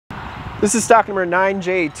This is stock number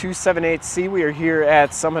 9J278C. We are here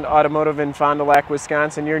at Summit Automotive in Fond du Lac,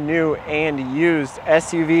 Wisconsin, your new and used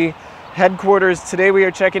SUV headquarters. Today we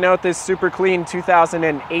are checking out this super clean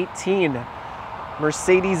 2018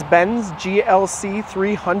 Mercedes Benz GLC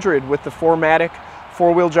 300 with the 4MATIC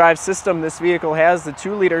four-wheel drive system. This vehicle has the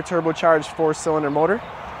 2-liter turbocharged 4-cylinder motor,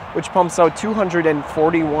 which pumps out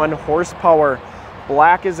 241 horsepower.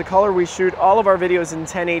 Black is the color. We shoot all of our videos in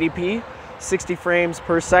 1080p. 60 frames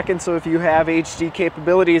per second, so if you have HD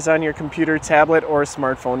capabilities on your computer, tablet, or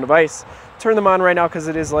smartphone device, turn them on right now because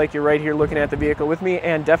it is like you're right here looking at the vehicle with me,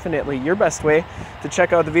 and definitely your best way to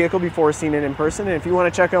check out the vehicle before seeing it in person. And if you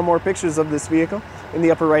want to check out more pictures of this vehicle, in the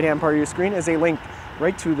upper right hand part of your screen is a link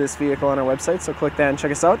right to this vehicle on our website, so click that and check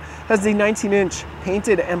us out. It has the 19-inch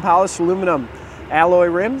painted and polished aluminum alloy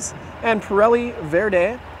rims and Pirelli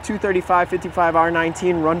Verde 235/55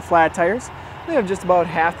 R19 run flat tires. They have just about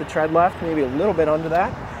half the tread left, maybe a little bit under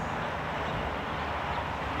that.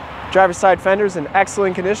 Driver's side fenders in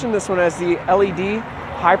excellent condition. This one has the LED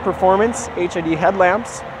high performance HID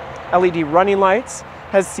headlamps, LED running lights,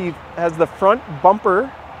 has the front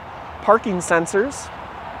bumper parking sensors.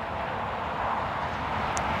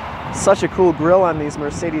 Such a cool grille on these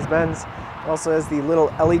Mercedes Benz. Also has the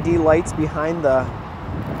little LED lights behind the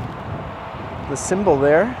symbol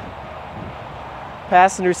there.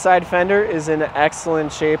 Passenger side fender is in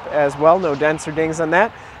excellent shape as well, no dents or dings on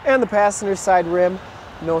that. And the passenger side rim,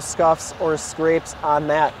 no scuffs or scrapes on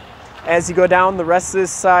that. As you go down the rest of this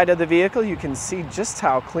side of the vehicle, you can see just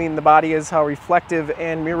how clean the body is, how reflective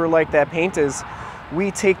and mirror-like that paint is. We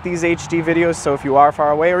take these HD videos, so if you are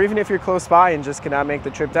far away, or even if you're close by and just cannot make the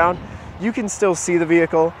trip down, you can still see the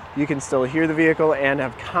vehicle, you can still hear the vehicle, and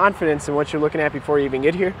have confidence in what you're looking at before you even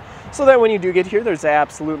get here, so that when you do get here, there's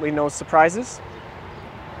absolutely no surprises.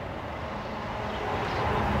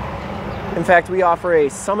 In fact, we offer a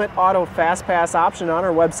Summit Auto Fast Pass option on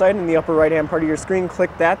our website. In the upper right-hand part of your screen, click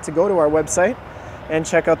that to go to our website and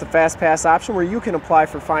check out the Fast Pass option, where you can apply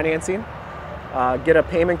for financing, get a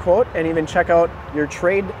payment quote, and even check out your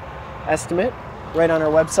trade estimate right on our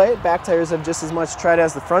website. Back tires have just as much tread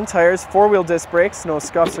as the front tires. 4-wheel disc brakes, no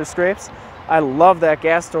scuffs or scrapes. I love that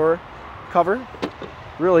gas door cover,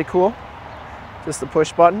 really cool. Just a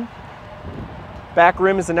push button. Back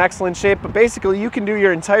rim is in excellent shape, but basically you can do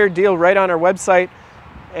your entire deal right on our website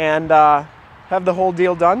and have the whole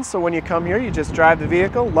deal done. So when you come here, you just drive the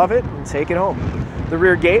vehicle, love it, and take it home. The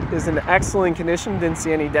rear gate is in excellent condition. Didn't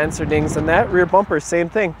see any dents or dings on that. Rear bumper, same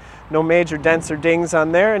thing. No major dents or dings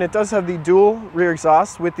on there, and it does have the dual rear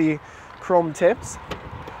exhaust with the chrome tips.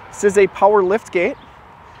 This is a power lift gate.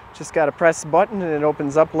 Just got to press the button and it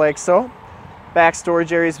opens up like so. Back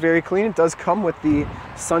storage area is very clean. It does come with the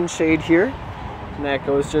sunshade here. And that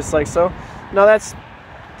goes just like so. Now that's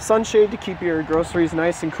sunshade to keep your groceries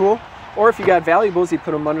nice and cool, or if you got valuables, you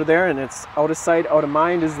put them under there and it's out of sight, out of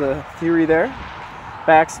mind is the theory there.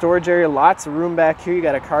 Back storage area, lots of room back here. You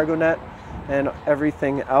got a cargo net and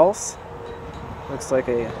everything else. Looks like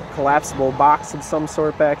a collapsible box of some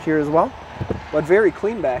sort back here as well, but very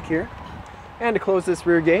clean back here. And to close this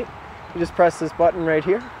rear gate, you just press this button right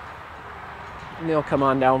here and they'll come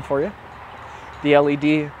on down for you. The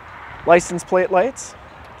LED license plate lights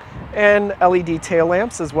and LED tail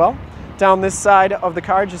lamps as well. Down this side of the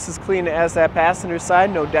car, just as clean as that passenger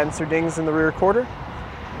side, no dents or dings in the rear quarter.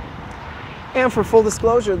 And for full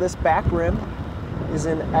disclosure, this back rim is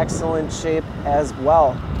in excellent shape as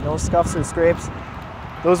well. No scuffs or scrapes.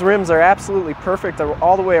 Those rims are absolutely perfect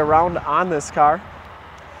all the way around on this car.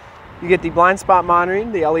 You get the blind spot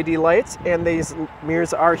monitoring, the LED lights, and these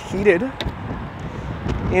mirrors are heated.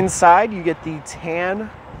 Inside, you get the tan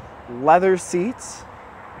leather seats.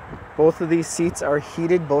 Both of these seats are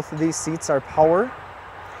heated. Both of these seats are power.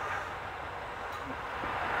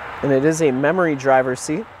 And it is a memory driver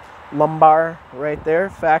seat. Lumbar right there.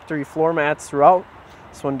 Factory floor mats throughout.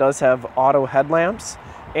 This one does have auto headlamps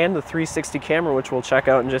and the 360 camera, which we'll check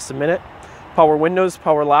out in just a minute. Power windows,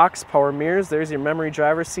 power locks, power mirrors. There's your memory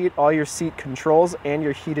driver seat, all your seat controls, and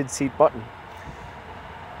your heated seat button.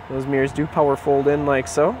 Those mirrors do power fold in like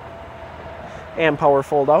so, and power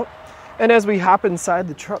fold out. And as we hop inside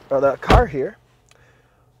the truck or the car here,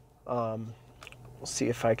 we'll see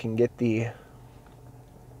if I can get the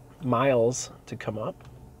miles to come up.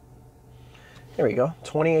 There we go,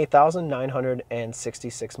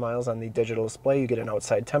 28,966 miles on the digital display. You get an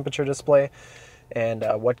outside temperature display and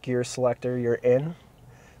what gear selector you're in.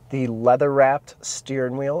 The leather-wrapped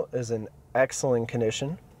steering wheel is in excellent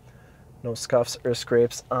condition. No scuffs or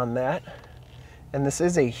scrapes on that. And this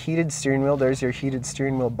is a heated steering wheel. There's your heated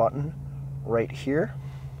steering wheel button right here.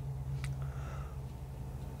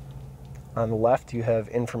 On the left you have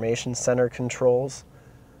information center controls,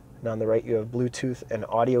 and on the right you have Bluetooth and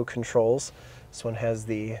audio controls. This one has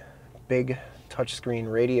the big touchscreen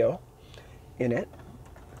radio in it.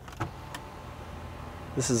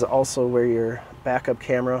 This is also where your backup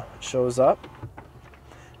camera shows up,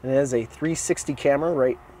 and it has a 360 camera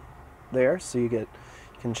right there, so you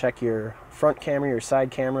can check your front camera, your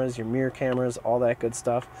side cameras, your mirror cameras, all that good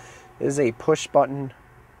stuff. It is a push button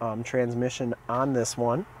transmission on this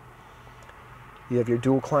one. You have your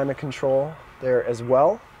dual climate control there as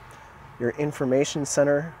well. Your information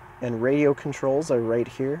center and radio controls are right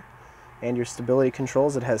here, and your stability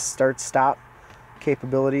controls. It has start-stop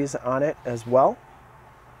capabilities on it as well.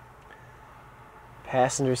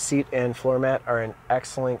 Passenger seat and floor mat are in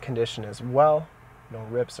excellent condition as well. No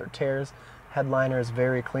rips or tears. Headliner is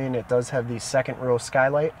very clean. It does have the second row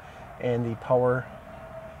skylight and the power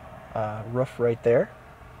roof right there.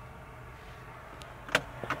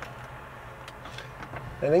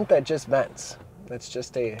 I think that just vents. It's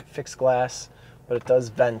just a fixed glass, but it does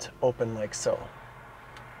vent open like so.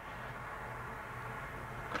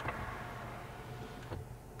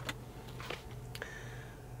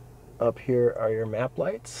 Up here are your map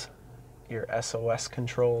lights, your SOS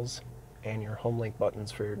controls, and your Homelink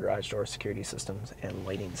buttons for your garage door security systems and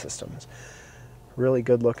lighting systems. Really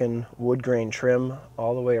good looking wood grain trim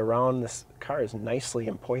all the way around. This car is nicely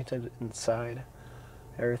appointed inside.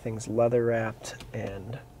 Everything's leather wrapped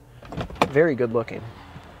and very good looking.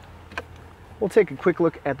 We'll take a quick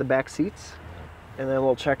look at the back seats, and then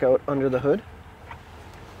we'll check out under the hood.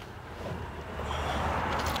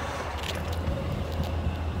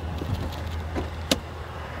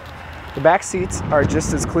 The back seats are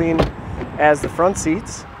just as clean as the front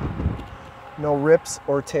seats. No rips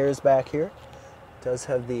or tears back here. It does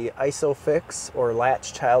have the ISOFIX or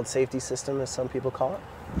latch child safety system, as some people call it.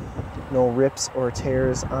 No rips or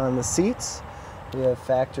tears on the seats. We have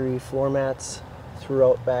factory floor mats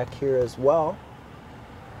throughout back here as well.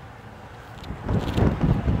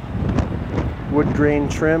 Wood grain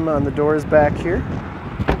trim on the doors back here.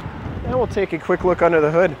 And we'll take a quick look under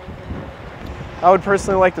the hood. I would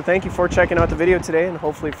personally like to thank you for checking out the video today, and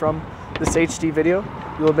hopefully from this HD video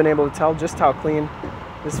you'll have been able to tell just how clean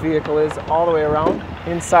this vehicle is all the way around,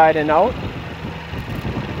 inside and out.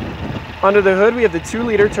 Under the hood we have the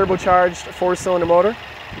 2-liter turbocharged 4-cylinder motor,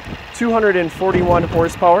 241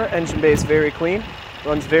 horsepower, engine base very clean,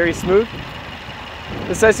 runs very smooth.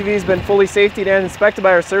 This SUV has been fully safetied and inspected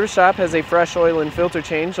by our service shop, has a fresh oil and filter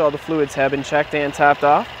change. All the fluids have been checked and topped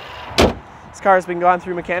off. This car has been gone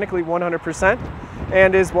through mechanically 100%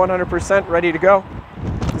 and is 100% ready to go.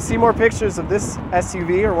 To see more pictures of this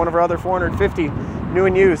SUV or one of our other 450 new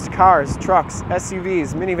and used cars, trucks,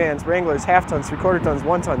 SUVs, minivans, Wranglers, half-tons, 3/4 tons,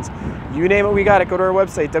 1-tons, you name it, we got it. Go to our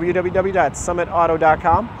website,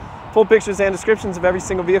 www.summitauto.com. Full pictures and descriptions of every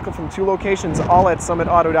single vehicle from 2 locations, all at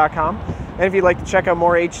summitauto.com. And if you'd like to check out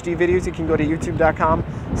more HD videos, you can go to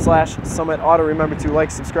youtube.com/summitauto. Remember to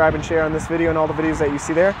like, subscribe, and share on this video and all the videos that you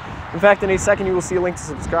see there. In fact, in a second you will see a link to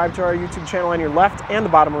subscribe to our YouTube channel on your left and the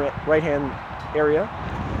bottom right-hand area.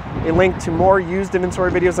 A link to more used inventory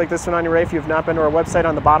videos like this one on your right. If you have not been to our website,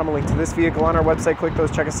 on the bottom, a link to this vehicle on our website. Click those,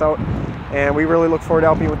 check us out. And we really look forward to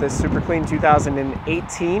helping you with this super clean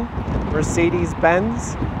 2018 Mercedes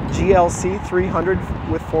Benz GLC 300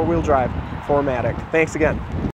 with 4-wheel drive, 4MATIC. Thanks again.